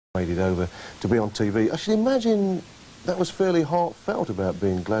made it over to be on TV. I should imagine that was fairly heartfelt about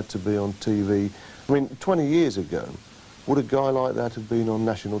being glad to be on TV. I mean, 20 years ago, would a guy like that have been on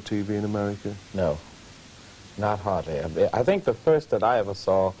national TV in America? No, not hardly. I think the first that I ever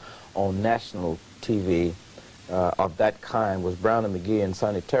saw on national TV of that kind was Brown and McGee and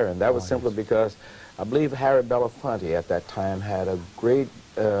Sonny Terry, and that was simply because I believe Harry Belafonte at that time had a great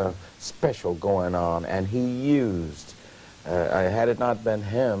special going on, and he used, had it not been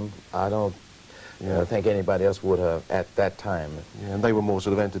him, I don't think anybody else would have at that time. Yeah, and they were more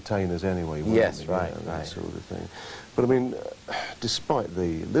sort of entertainers anyway, weren't yes, they? right, That right. sort of thing. But I mean, despite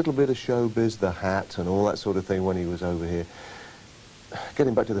the little bit of showbiz, the hat and all that sort of thing when he was over here,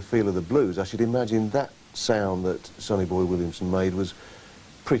 getting back to the feel of the blues, I should imagine that sound that Sonny Boy Williamson made was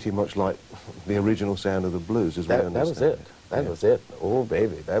pretty much like the original sound of the blues, as we understand. That was it. That was it. Oh,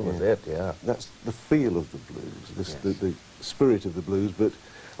 baby, that was it, yeah. That's the feel of the blues, the spirit of the blues, but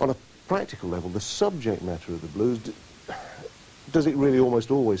on a practical level, the subject matter of the blues, does it really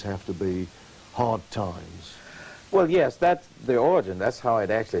almost always have to be hard times? Well, yes, that's the origin. That's how it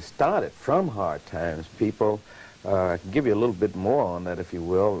actually started, from hard times. People, I can give you a little bit more on that, if you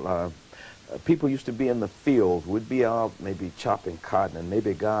will. People used to be in the fields. We'd be out maybe chopping cotton, and maybe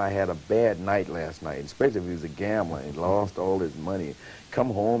a guy had a bad night last night, especially if he was a gambler. He lost all his money. Come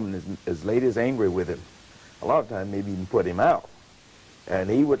home, and his lady's angry with him. A lot of times, maybe even put him out. And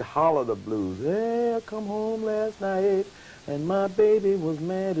he would holler the blues. Hey, I come home last night, and my baby was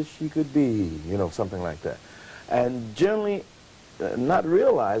mad as she could be. You know, something like that. And generally, not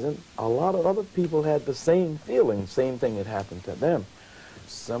realizing, a lot of other people had the same feeling, same thing had happened to them.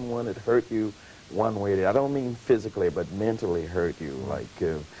 Someone had hurt you one way. I don't mean physically, but mentally hurt you. Like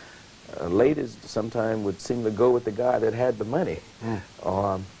ladies sometimes would seem to go with the guy that had the money.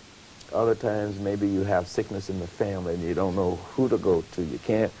 Other times maybe you have sickness in the family and you don't know who to go to. You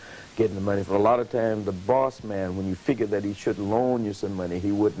can't get the money. For a lot of times the boss man, when you figured that he should loan you some money,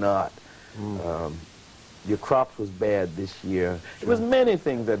 he would not. Your crops was bad this year. It was many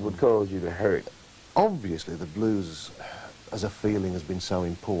things that would cause you to hurt. Obviously, the blues as a feeling has been so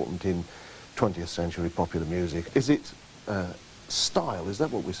important in 20th century popular music. Is it style? Is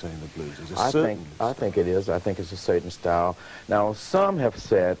that what we're saying the blues is? I think it is. I think it's a certain style. Now, some have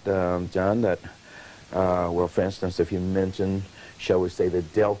said, John, that, well, for instance, if you mention, shall we say, the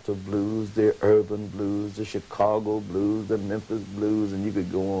Delta blues, the urban blues, the Chicago blues, the Memphis blues, and you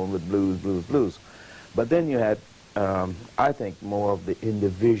could go on with blues, blues, blues. But then you had, I think, more of the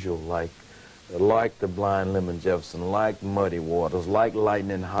individual, like the Blind Lemon Jefferson, like Muddy Waters, like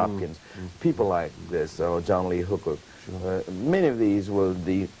Lightnin Hopkins, people like this, or John Lee Hooker. Sure. Many of these were,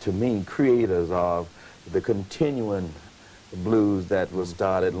 to me, creators of the continuing blues that was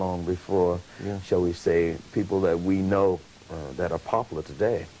started long before, shall we say, people that we know that are popular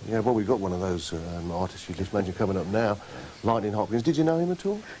today. Yeah, well, we've got one of those artists you just mentioned coming up now, Lightnin Hopkins. Did you know him at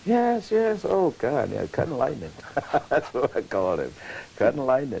all? Yes, yes. Oh, God, yeah, Cutting Lightning. That's what I called him, Cutting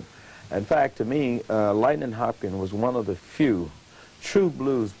Lightning. In fact, to me, Lightnin Hopkins was one of the few true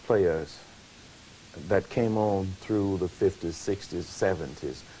blues players that came on through the 50s, 60s,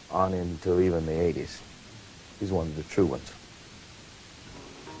 70s, on into even the 80s. He's one of the true ones.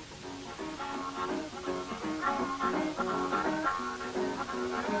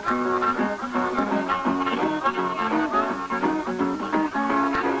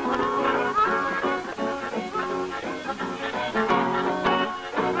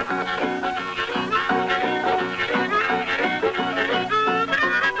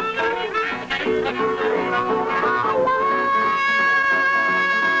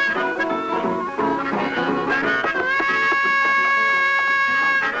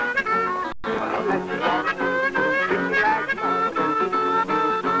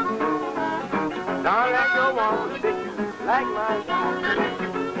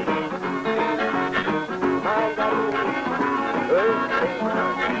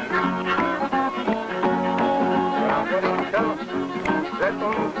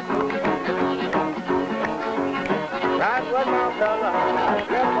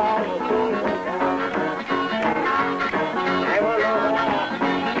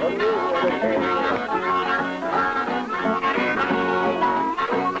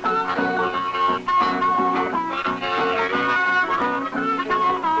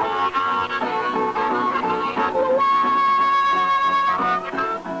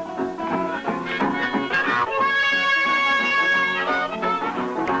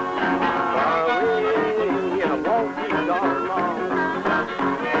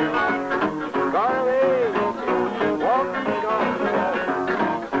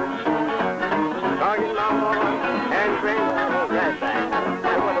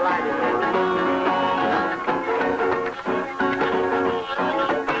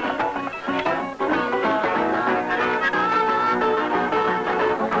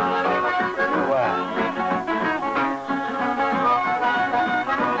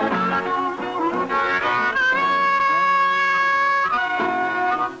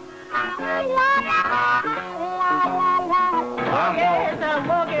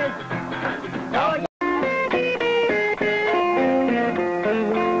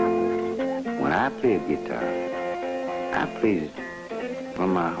 play a guitar, I play it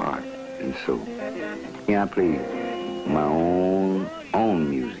from my heart and soul. I play my own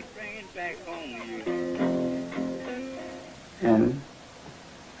music. And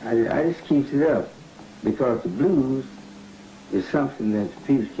I just keep it up because the blues is something that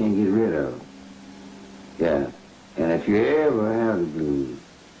people can't get rid of. Yeah. And if you ever have the blues,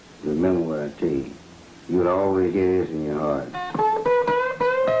 remember what I tell you. You'll always hear this in your heart.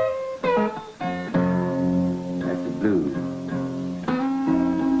 That's the blues.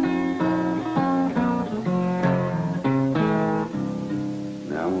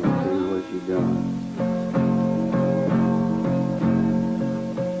 Now I want to tell you what you're doing.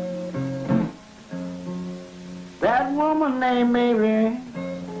 That woman named Mary,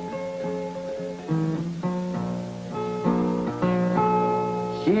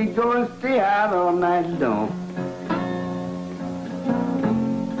 she go and stay out all night long.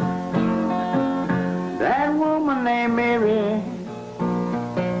 That woman named Mary,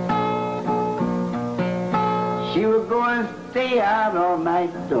 she would go and stay out all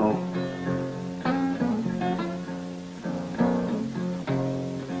night long.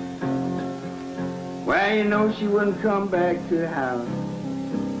 Well, you know she wouldn't come back to the house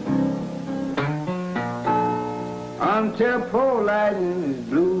until poor Lightnin's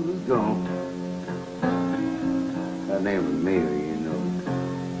blues was gone. Her name was Mary, you know,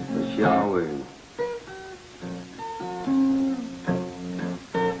 but she always.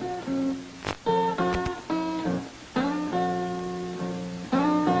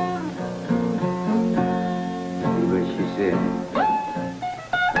 See what she said.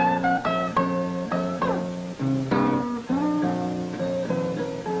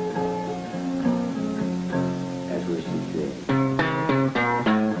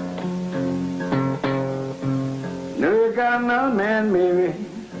 Got another man, Mary.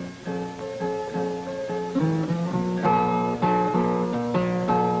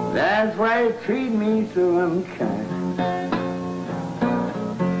 That's why he treat me so unkind.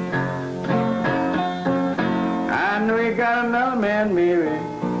 I know you got another man, Mary.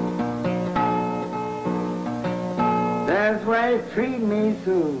 That's why he treat me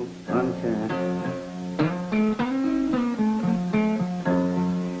so unkind.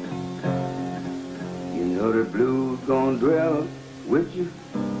 The blues gonna dwell with you.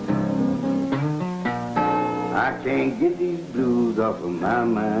 I can't get these blues off of my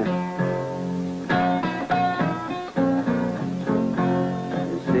mind.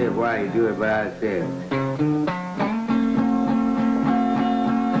 They said, why you do it, but I said,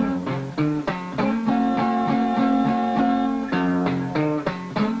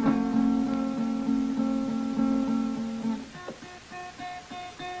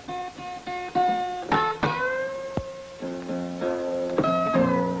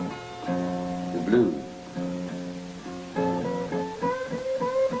 blues.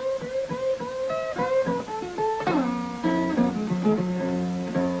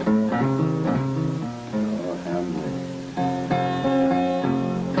 Oh, how much.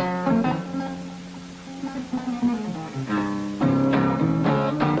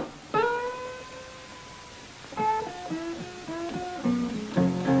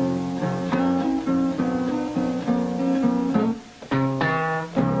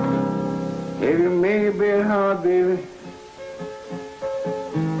 If you make it a bit hard, baby,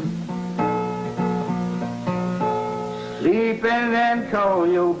 sleep and then call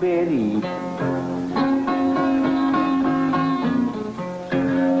your Betty.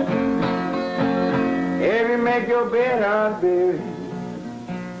 If you make your bed hard, baby,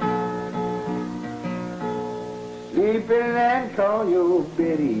 sleep and then call your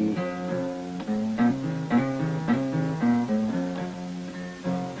Betty.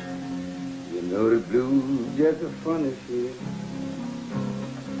 You know the blues just a funny shit.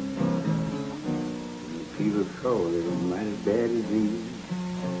 People call it a mighty bad disease.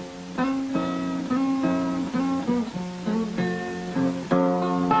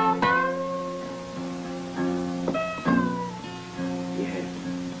 Yeah.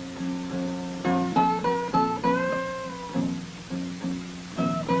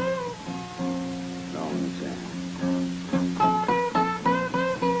 Long time.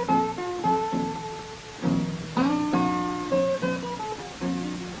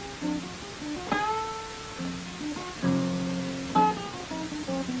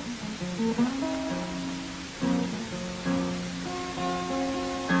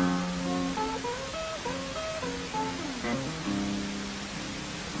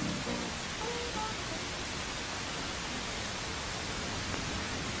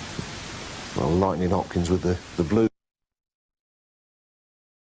 Well, Lightnin Hopkins with the blues.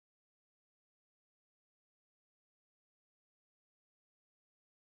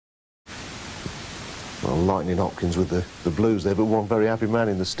 well, Lightnin Hopkins with the blues there, but one very happy man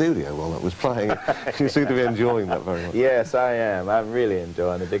in the studio while that was playing. You seem to be enjoying that very much. Yes, I am. I'm really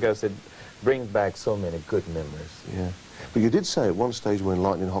enjoying it because it brings back so many good memories. Yeah. But you did say at one stage when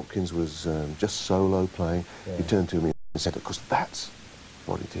Lightnin Hopkins was just solo playing, you turned to me and said, of course, that's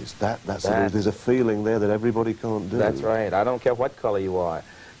what it is. There's a feeling there that everybody can't do. That's right. I don't care what color you are.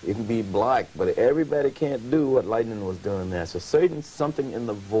 It can be black, but everybody can't do what Lightnin was doing there. So certain something in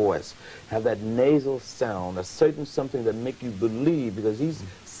the voice, have that nasal sound, a certain something that make you believe, because he's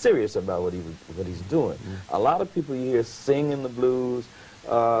serious about what he's doing. A lot of people you hear sing in the blues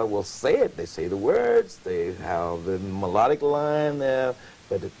will say it. They say the words, they have the melodic line there,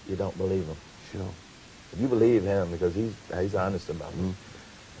 but you don't believe them. Sure. But you believe him because he's honest about it.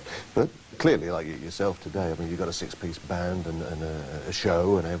 But clearly, like yourself today, I mean, you've got a six-piece band and a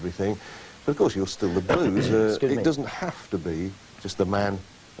show and everything. But of course, you're still the blues. It doesn't have to be just the man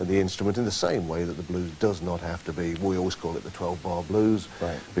and the instrument in the same way that the blues does not have to be. We always call it the 12-bar blues,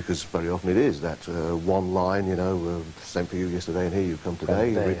 right, because very often it is that one line, you know, sent for you yesterday and here you come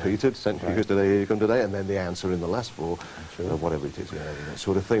today, repeated, sent for you yesterday, here you come today, and then the answer in the last four, whatever it is, you know, that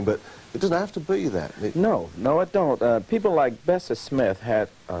sort of thing. But it doesn't have to be that. No, it don't. People like Bessie Smith had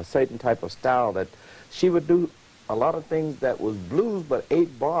a certain type of style that she would do a lot of things that was blues, but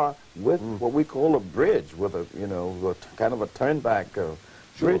 8-bar with what we call a bridge, with a, you know, kind of a turnback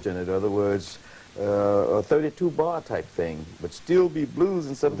bridge in it. In other words, a 32-bar type thing, but still be blues,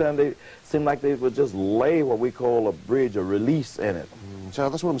 and sometimes they seem like they would just lay what we call a bridge, a release in it. So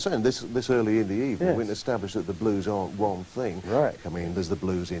that's what I'm saying, this early in the evening, we can establish that the blues aren't one thing. Right. I mean, there's the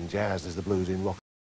blues in jazz, there's the blues in rock